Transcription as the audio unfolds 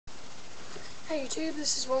Hey YouTube,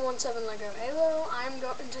 this is 117 Lego Halo.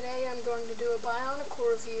 Today I'm going to do a bionicle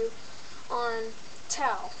review on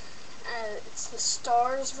tahu. It's the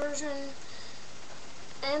stars version,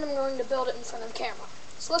 and I'm going to build it in front of the camera.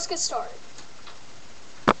 So let's get started.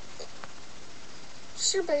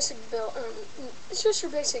 Just your basic build. It's just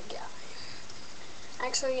your basic guy.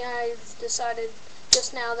 Actually, I've decided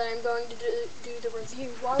just now that I'm going to do the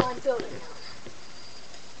review while I'm building him.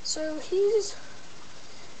 So he's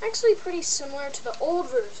actually pretty similar to the old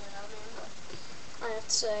version of him, I have to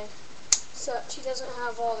say. Except he doesn't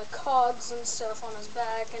have all the cogs and stuff on his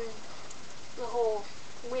back and the whole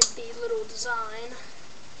wimpy little design.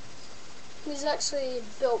 He's actually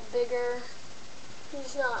built bigger.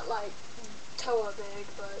 He's not like tahu big,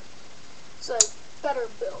 but it's like better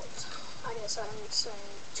built, I guess I'm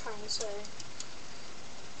trying to say.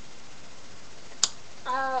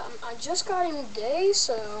 I just got him today,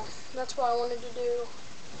 so that's why I wanted to do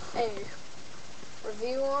a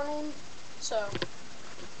review on him. So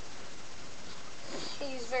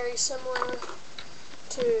he's very similar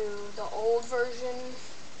to the old version,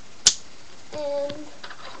 and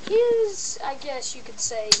I guess you could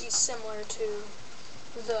say he's similar to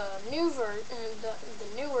the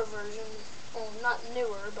newer version. Well, not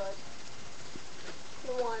newer, but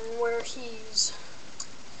the one where he's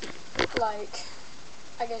like,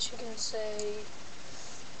 I guess you can say,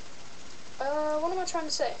 what am I trying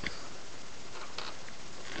to say?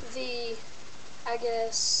 The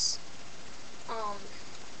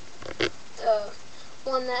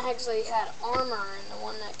one that actually had armor and the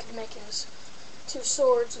one that could make his two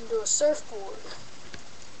swords into a surfboard.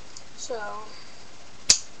 So,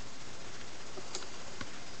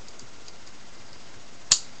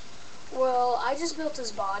 well, I just built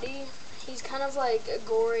his body. He's kind of like a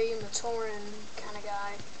gory Matoran kind of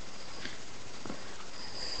guy.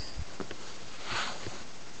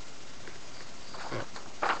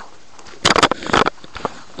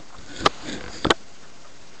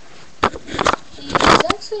 He's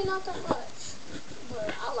actually not that much,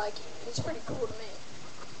 but I like him. He's pretty cool to me.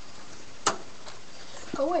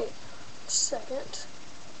 Oh wait, just a second.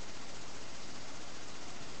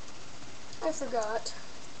 I forgot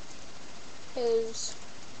his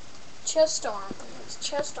chest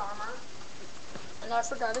armor, and I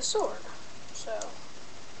forgot his sword. So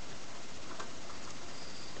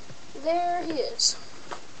there he is,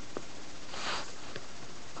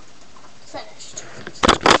 finished.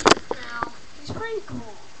 Now he's pretty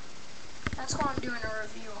cool. That's why I'm doing a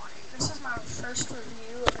review on him. This is my first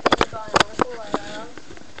review of any bionicle I have,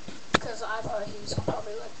 because I thought he's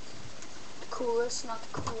probably like the coolest, not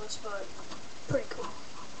the coolest, but pretty cool.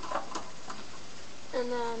 And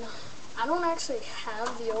then I don't actually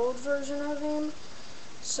have the old version of him,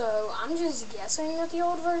 so I'm just guessing that the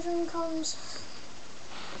old version comes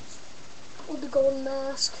with the golden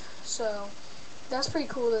mask. So that's pretty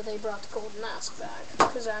cool that they brought the golden mask back,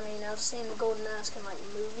 because I mean, I've seen the golden mask in like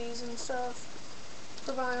movies and stuff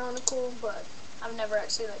for bionicle, but I've never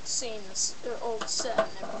actually like seen the old set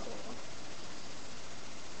and everything.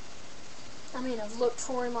 I mean, I've looked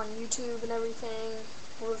for him on YouTube and everything,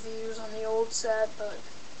 reviews on the old set, but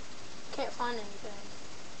can't find anything.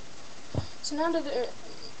 So now to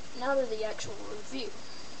the actual review.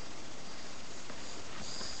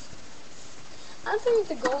 I think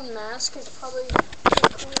the golden mask is probably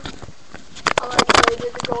pretty cool. I like how they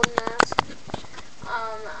did the golden mask.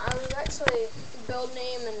 I was actually building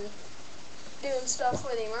him and doing stuff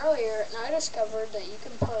with him earlier, and I discovered that you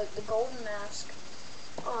can put the golden mask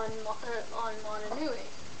on Motunui,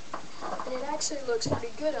 and it actually looks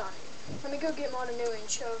pretty good on him. Let me go get Motunui and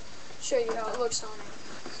show you how it looks on him.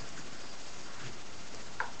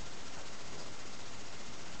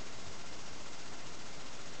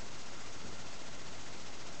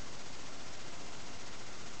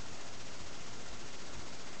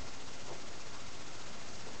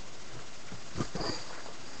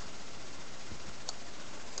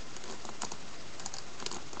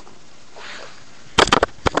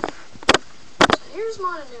 Here's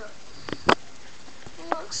Motunui. He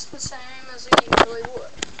looks the same as he usually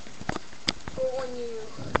would. But when you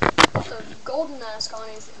put the golden mask on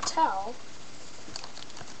him from tahu,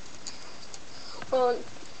 well,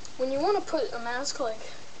 when you want to put a mask like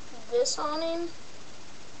this on him,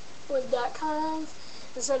 with that kind of,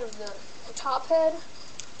 instead of the top head,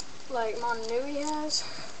 like Motunui has,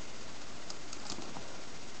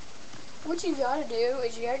 what you gotta do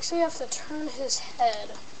is you actually have to turn his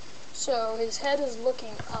head so his head is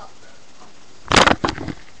looking up.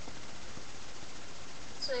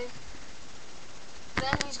 See?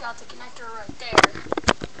 Then he's got the connector right there,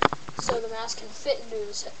 so the mask can fit into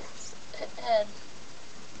his head.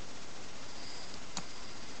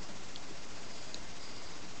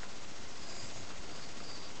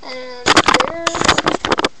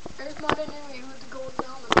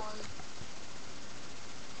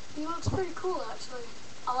 cool, actually.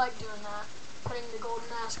 I like doing that. Putting the golden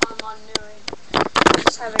mask on Montanui.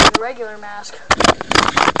 Just having a regular mask.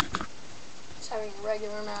 Just having a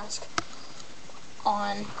regular mask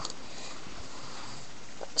on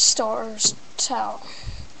Star's Tahu.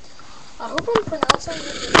 I hope I'm pronouncing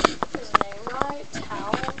his name right.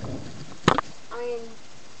 Tahu. I mean,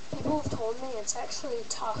 people have told me it's actually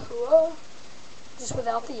Tahu, just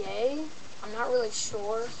without the A. I'm not really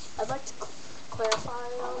sure. I'd like to clarify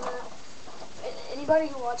on that. Anybody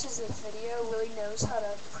who watches this video really knows how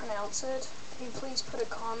to pronounce it. Can you please put a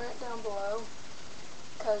comment down below?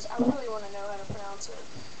 Because I really want to know how to pronounce it.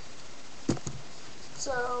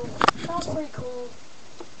 So, that was pretty cool.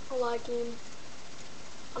 I like him.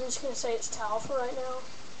 I'm just going to say it's Tahu for right now.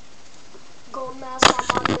 Golden mask on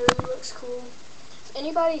Montanui looks cool. If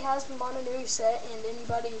anybody has the Montanui set and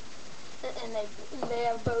anybody, and they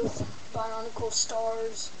have both bionicle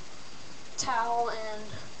stars, Tahu and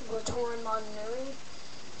Glatoran Montanui,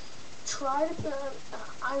 try to,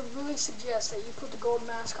 I really suggest that you put the gold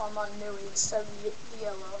mask on Montanui instead of the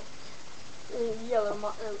yellow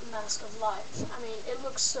mask of life. I mean, it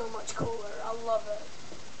looks so much cooler. I love it.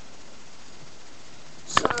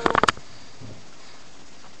 So,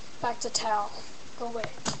 back to Tahu. Go away.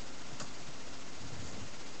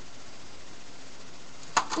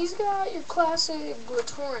 He's got your classic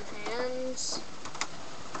Glatoran hands,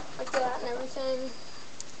 like that and everything.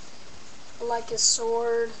 I like his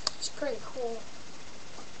sword. It's pretty cool.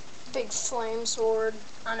 Big flame sword.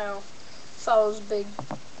 I know. If I was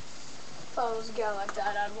a guy like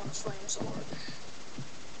that, I'd want a flame sword.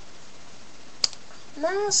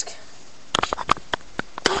 Mask.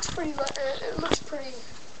 It looks pretty.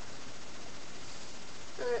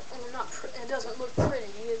 It doesn't look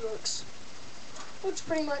pretty. It looks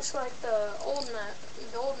pretty much like the old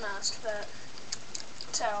mask that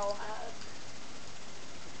Tahu had.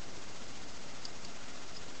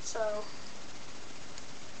 So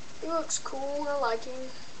he looks cool. I like him.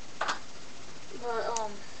 But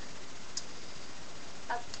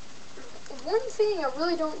one thing I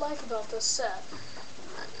really don't like about this set,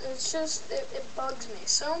 it's just it bugs me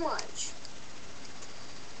so much.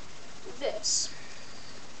 This.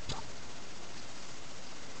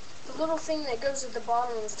 The little thing that goes at the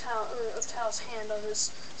bottom of Tahu's hand on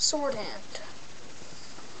his sword hand.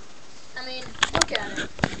 I mean, look at it.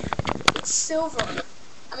 It's silver.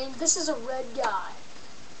 I mean, this is a red guy.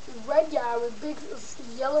 Red guy with big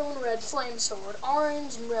yellow and red flame sword,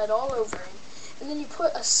 orange and red all over him. And then you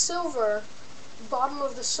put a silver bottom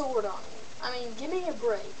of the sword on him. I mean, give me a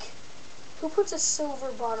break. Who puts a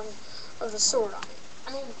silver bottom of the sword on him?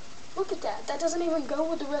 I mean, look at that. That doesn't even go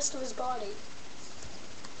with the rest of his body.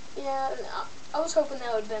 Yeah, I was hoping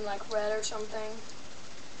that would have been like red or something.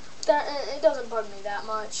 It doesn't bug me that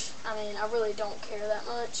much. I mean, I really don't care that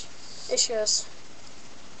much. It's just,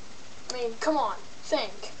 I mean, come on,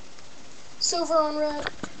 think. Silver on red?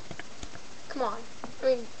 Come on. I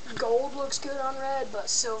mean, gold looks good on red, but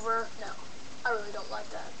silver, no. I really don't like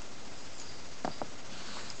that.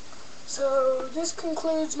 So, this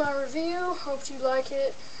concludes my review. Hope you like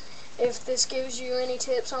it. If this gives you any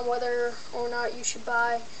tips on whether or not you should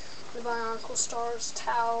buy the Bionicle Stars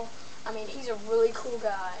Tahu, I mean, he's a really cool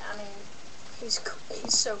guy. I mean, he's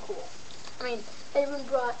so cool. I mean, they even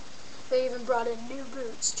brought in new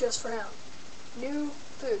boots just for him. New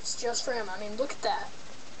boots just for him. I mean, look at that.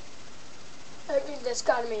 I mean, that's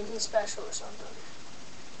gotta mean he's special or something.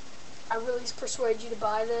 I really persuade you to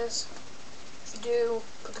buy this. If you do,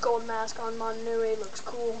 put the gold mask on Montanui. Looks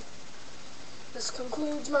cool. This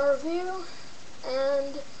concludes my review,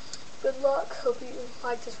 and good luck. Hope you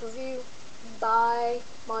like this review. Buy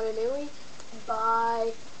Montanui.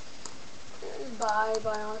 Buy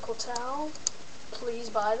Bionicle Tahu. Please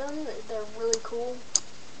buy them. They're really cool.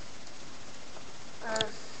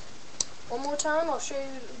 One more time, I'll show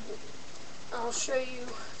you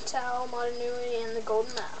Tahu, Montanui, and the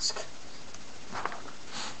golden mask.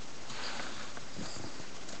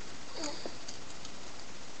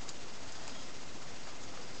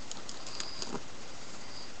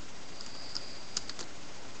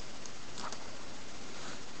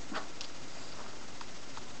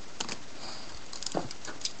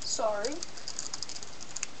 Sorry.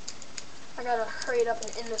 I gotta hurry it up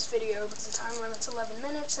and end this video because the time limit's 11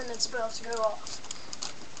 minutes and it's about to go off.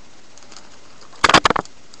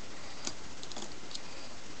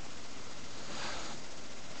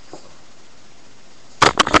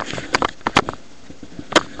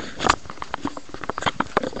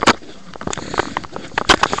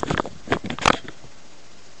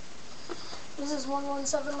 This is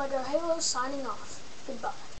 117 Lego Halo signing off. Goodbye.